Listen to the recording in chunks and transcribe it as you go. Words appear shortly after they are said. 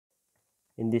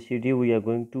In this video, we are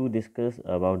going to discuss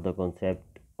about the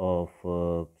concept of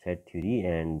set theory,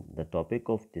 and the topic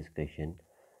of discussion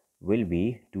will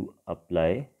be to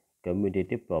apply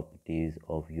commutative properties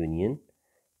of union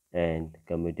and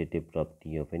commutative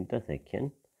property of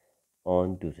intersection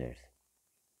on two sets.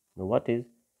 Now, what is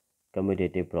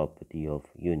commutative property of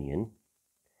union?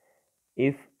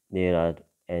 If there are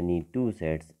any two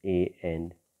sets A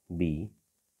and B,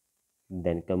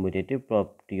 then commutative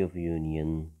property of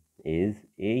union is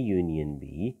A union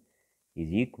B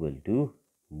is equal to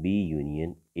B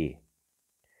union A.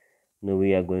 Now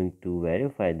we are going to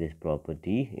verify this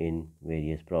property in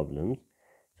various problems.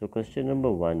 So question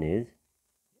number 1 is,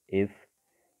 if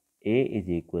A is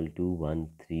equal to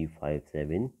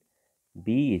 1357,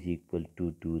 B is equal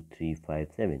to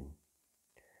 2357,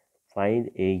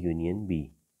 find A union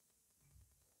B.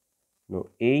 Now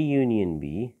A union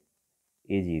B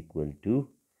is equal to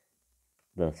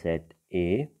the set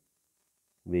A,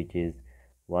 which is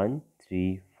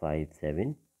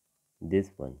 1357,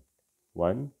 this one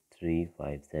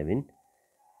 1357,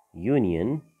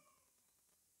 union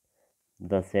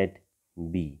the set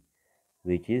B,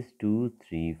 which is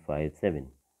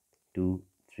 2357.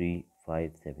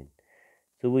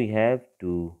 So we have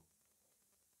to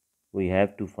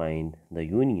find the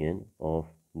union of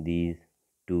these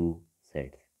two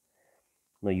sets.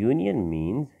 Now union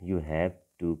means you have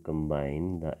to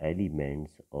combine the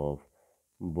elements of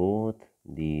both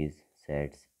these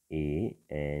sets A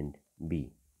and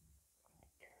B.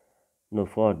 Now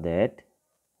for that,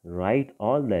 write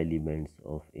all the elements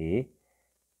of A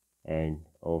and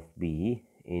of B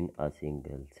in a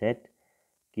single set,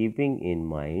 keeping in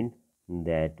mind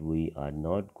that we are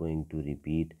not going to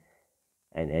repeat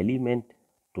an element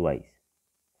twice.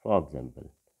 For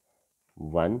example,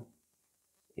 1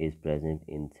 is present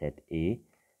in set A,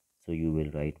 so you will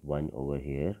write 1 over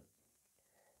here.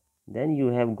 Then you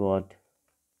have got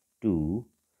 2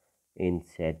 in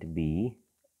set B,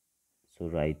 so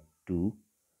write 2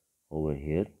 over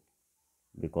here,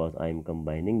 because I am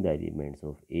combining the elements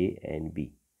of A and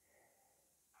B.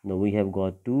 Now we have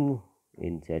got 2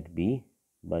 in set B,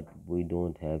 but we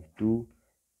don't have 2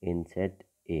 in set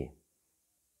A.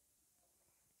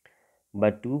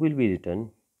 But 2 will be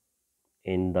written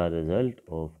in the result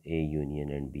of A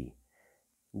union and B.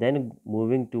 Then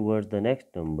moving towards the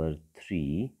next number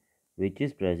 3, which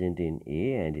is present in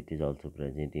A and it is also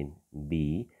present in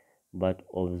B. But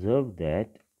observe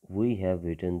that we have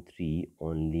written 3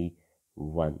 only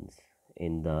once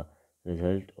in the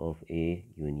result of A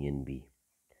union B.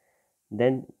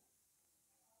 Then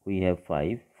we have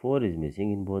 5. 4 is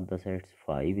missing in both the sets.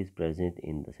 5 is present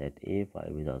in the set A,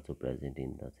 5 is also present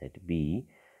in the set B,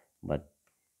 but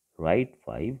write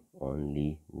 5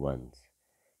 only once.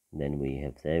 Then we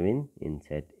have 7 in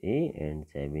set A and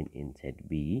 7 in set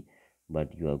B,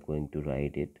 but you are going to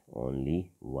write it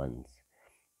only once.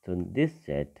 So this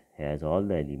set has all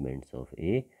the elements of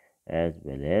A as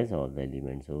well as all the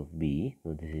elements of B.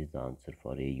 So this is the answer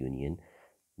for A union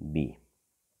B.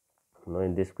 Now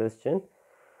in this question,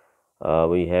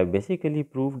 we have basically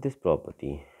proved this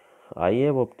property. I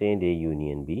have obtained A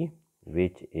union B,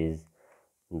 which is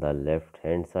the left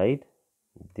hand side.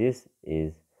 This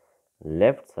is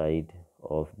left side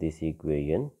of this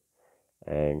equation,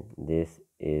 and this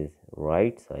is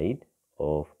right side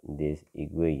of this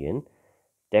equation.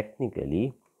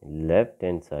 Technically, left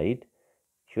hand side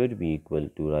should be equal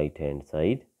to right hand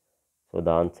side. So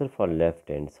the answer for left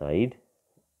hand side,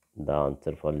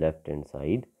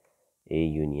 A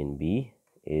union B,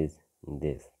 is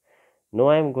this. Now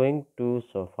I am going to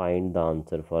find the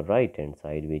answer for right hand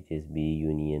side, which is B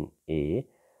union A.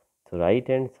 So right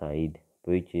hand side,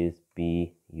 which is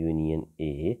B union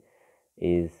A,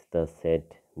 is the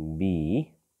set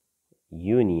B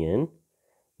union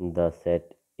the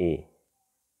set A.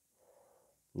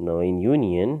 Now in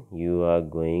union, you are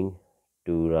going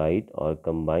to write or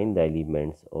combine the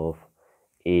elements of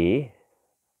A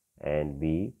and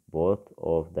B. Both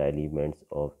of the elements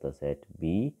of the set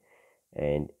B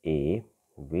and A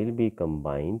will be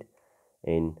combined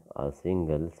in a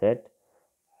single set.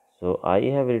 So I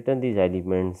have written these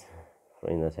elements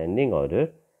in ascending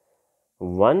order.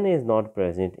 1 is not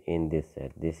present in this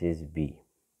set, this is B.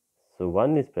 So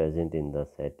 1 is present in the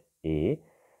set A.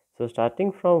 So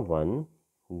starting from 1,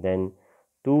 then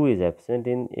 2 is absent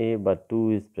in A, but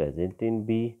 2 is present in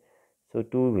B. So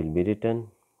 2 will be written.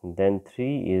 Then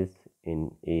 3 is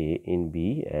in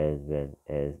B as well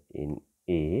as in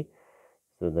A.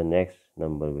 So the next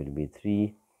number will be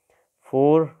 3.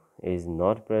 4 is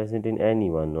not present in any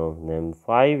one of them.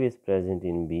 5 is present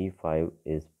in B, 5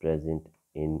 is present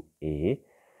in A,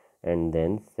 and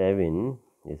then 7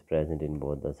 is present in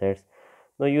both the sets.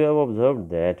 Now you have observed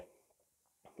that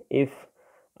if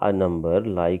a number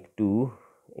like 2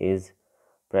 is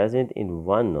present in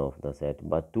one of the set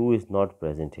but 2 is not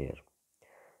present here,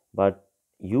 but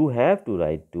you have to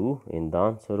write 2 in the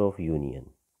answer of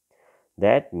union.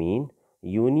 That means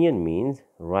union means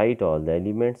write all the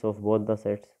elements of both the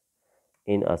sets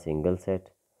in a single set.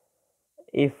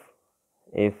 If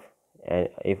if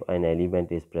if an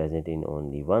element is present in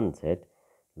only one set,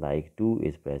 like 2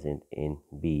 is present in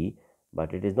B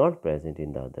but it is not present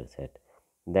in the other set,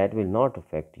 that will not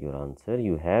affect your answer.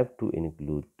 You have to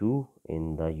include 2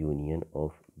 in the union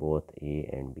of both A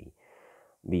and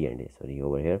B and A, sorry,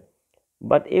 over here.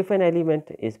 But if an element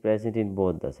is present in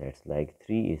both the sets, like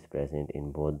 3 is present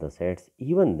in both the sets,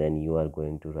 even then you are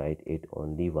going to write it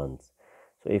only once.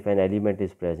 So if an element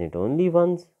is present only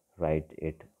once, write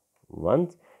it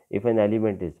once. If an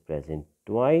element is present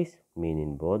twice, mean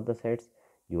in both the sets,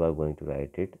 you are going to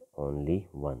write it only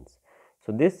once.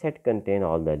 So this set contains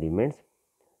all the elements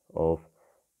of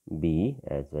B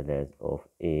as well as of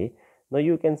A. Now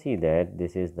you can see that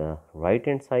this is the right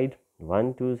hand side,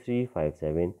 1 2 3 5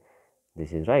 7.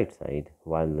 This is right side,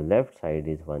 while the left side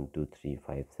is 1 2 3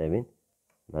 5 7,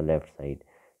 the left side.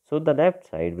 So the left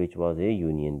side, which was A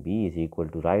union B, is equal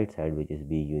to right side, which is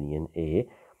B union A.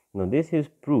 Now this is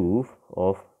proof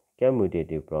of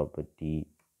commutative property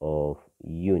of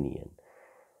union.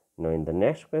 Now in the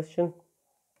next question,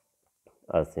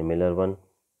 a similar one,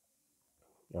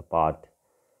 a part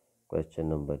question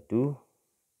number 2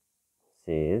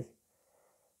 says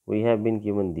we have been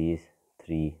given these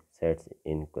three sets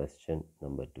in question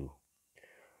number 2.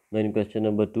 Now in question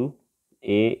number 2,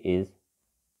 A is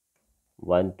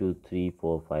 1 2 3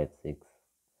 4 5 6,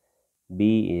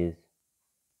 B is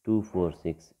 2 4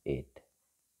 6 8,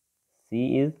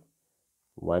 C is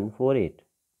 1 4 8.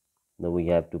 Now we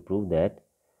have to prove that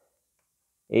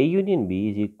A union B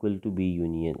is equal to B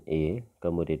union A,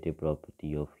 commutative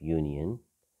property of union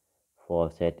for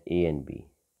set A and B.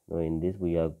 Now in this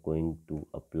we are going to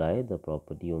apply the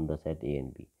property on the set A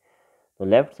and B. So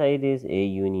left side is A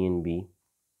union B,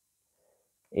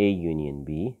 A union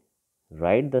B.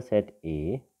 Write the set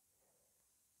A,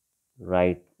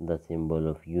 write the symbol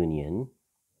of union,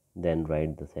 then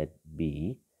write the set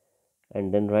B,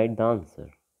 and then write the answer.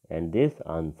 And this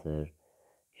answer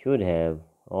should have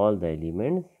all the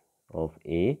elements of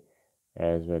A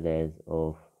as well as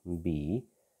of B.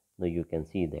 Now you can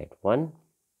see that 1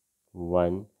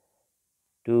 1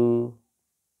 2,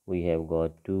 we have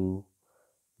got 2,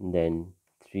 then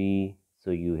 3,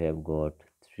 so you have got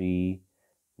 3,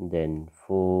 then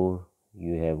 4,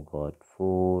 you have got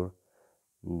 4,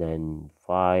 then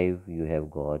 5, you have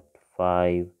got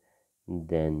 5,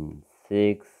 then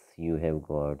 6, you have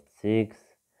got 6,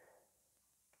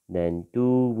 then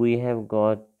 2, we have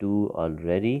got 2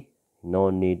 already, no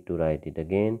need to write it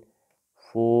again.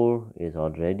 4 is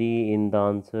already in the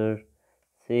answer,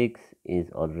 6 is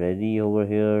already over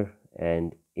here,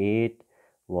 and 8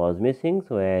 was missing,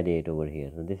 so add 8 over here.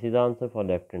 So this is the answer for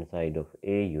left hand side of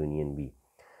A union B.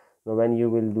 Now when you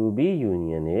will do B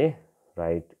union A,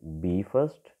 write B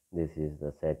first. This is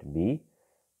the set B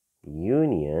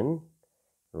union,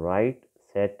 write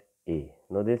set A.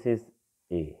 Now this is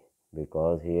A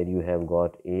because here you have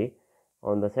got A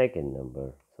on the second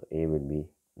number, so A will be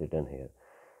written here.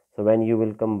 So when you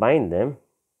will combine them,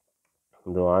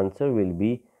 the answer will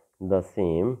be the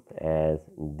same as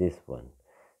this one.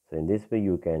 So in this way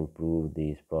you can prove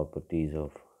these properties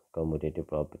of commutative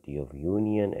property of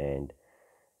union and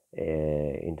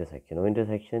intersection. Of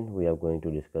intersection, we are going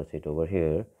to discuss it over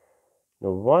here.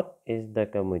 Now what is the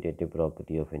commutative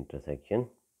property of intersection?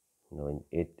 Now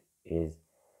it is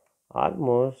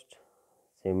almost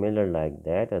similar like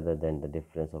that, other than the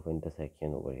difference of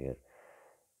intersection over here.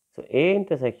 So A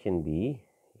intersection B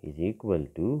is equal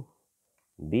to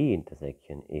B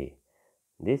intersection A.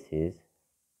 This is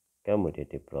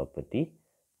commutative property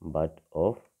but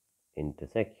of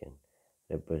intersection,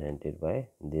 represented by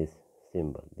this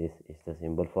symbol. This is the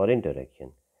symbol for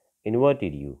interaction,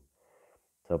 inverted U.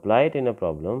 So apply it in a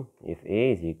problem. If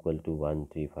A is equal to 1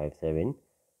 3 5 7,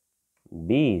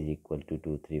 B is equal to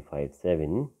 2 3 5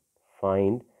 7,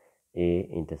 find A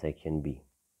intersection B.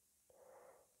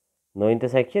 Now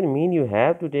intersection mean you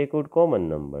have to take out common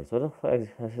numbers. So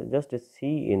just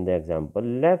see in the example,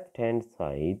 left hand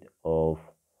side of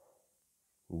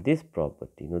this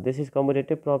property. Now this is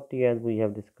commutative property as we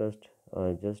have discussed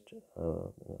just a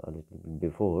little bit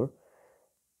before.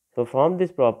 So from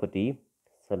this property,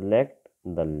 select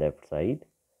the left side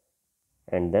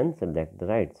and then select the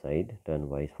right side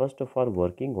turnwise. First of all,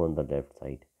 working on the left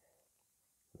side.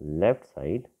 Left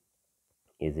side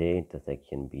is A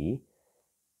intersection B.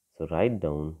 So write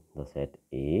down the set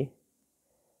A.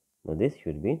 Now this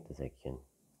should be intersection.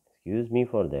 Excuse me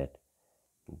for that.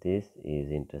 This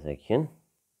is intersection.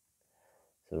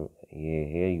 So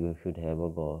here you should have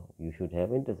you should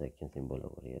have intersection symbol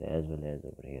over here as well as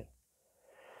over here.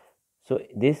 So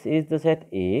this is the set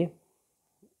A,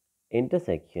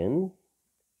 intersection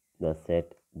the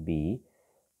set B.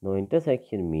 Now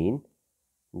intersection mean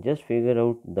just figure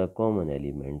out the common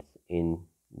elements in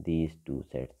these two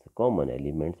sets. Common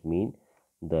elements mean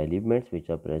the elements which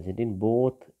are present in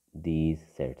both these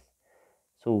sets.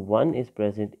 So one is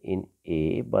present in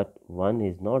A but one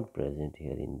is not present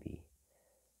here in B.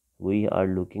 We are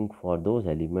looking for those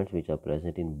elements which are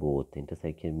present in both.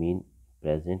 Intersection mean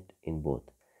present in both.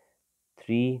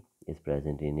 3 is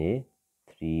present in A,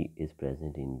 3 is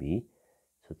present in B.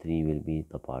 So 3 will be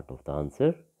the part of the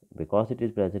answer because it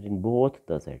is present in both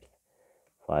the sets.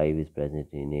 5 is present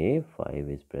in A, 5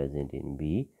 is present in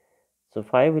B. So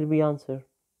 5 will be answer.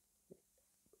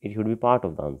 It should be part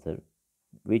of the answer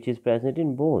which is present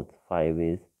in both. 5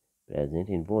 is present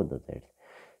in both the sets.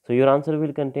 So your answer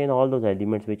will contain all those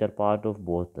elements which are part of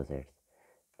both the sets.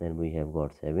 Then we have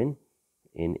got 7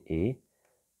 in A,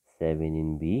 7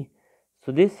 in B.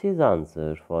 So this is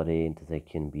answer for A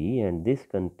intersection B, and this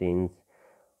contains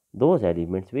those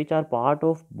elements which are part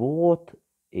of both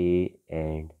A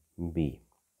and B.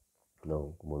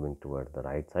 Now moving towards the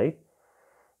right side.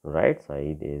 Right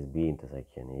side is B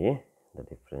intersection A. The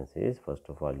difference is, first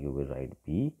of all you will write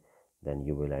B, then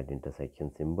you will add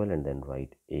intersection symbol and then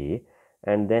write A,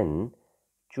 and then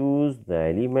choose the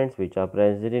elements which are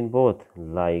present in both,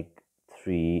 like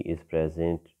 3 is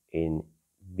present in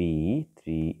B,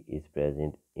 3 is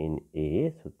present in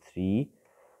A. So 3,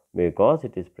 because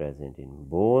it is present in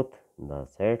both the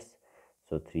sets,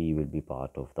 so 3 will be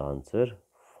part of the answer.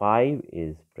 5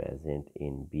 is present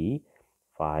in B,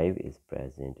 5 is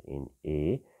present in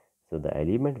A. So the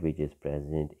element which is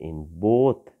present in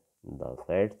both the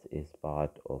sets is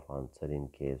part of answer in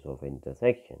case of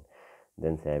intersection.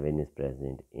 Then 7 is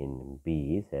present in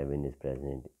B, 7 is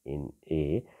present in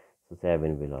A. So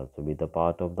 7 will also be the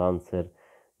part of the answer.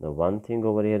 The one thing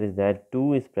over here is that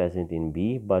 2 is present in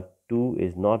B, but 2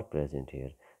 is not present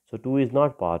here. So 2 is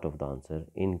not part of the answer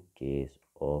in case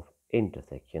of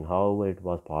intersection. However, it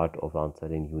was part of answer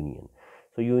in union.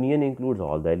 So union includes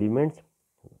all the elements,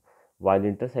 while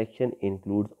intersection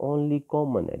includes only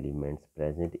common elements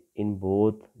present in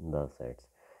both the sets.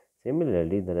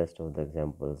 Similarly, the rest of the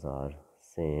examples are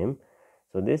same.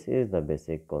 So this is the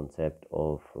basic concept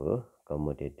of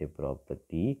commutative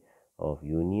property of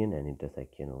union and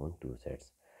intersection on two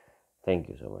sets. Thank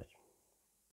you so much.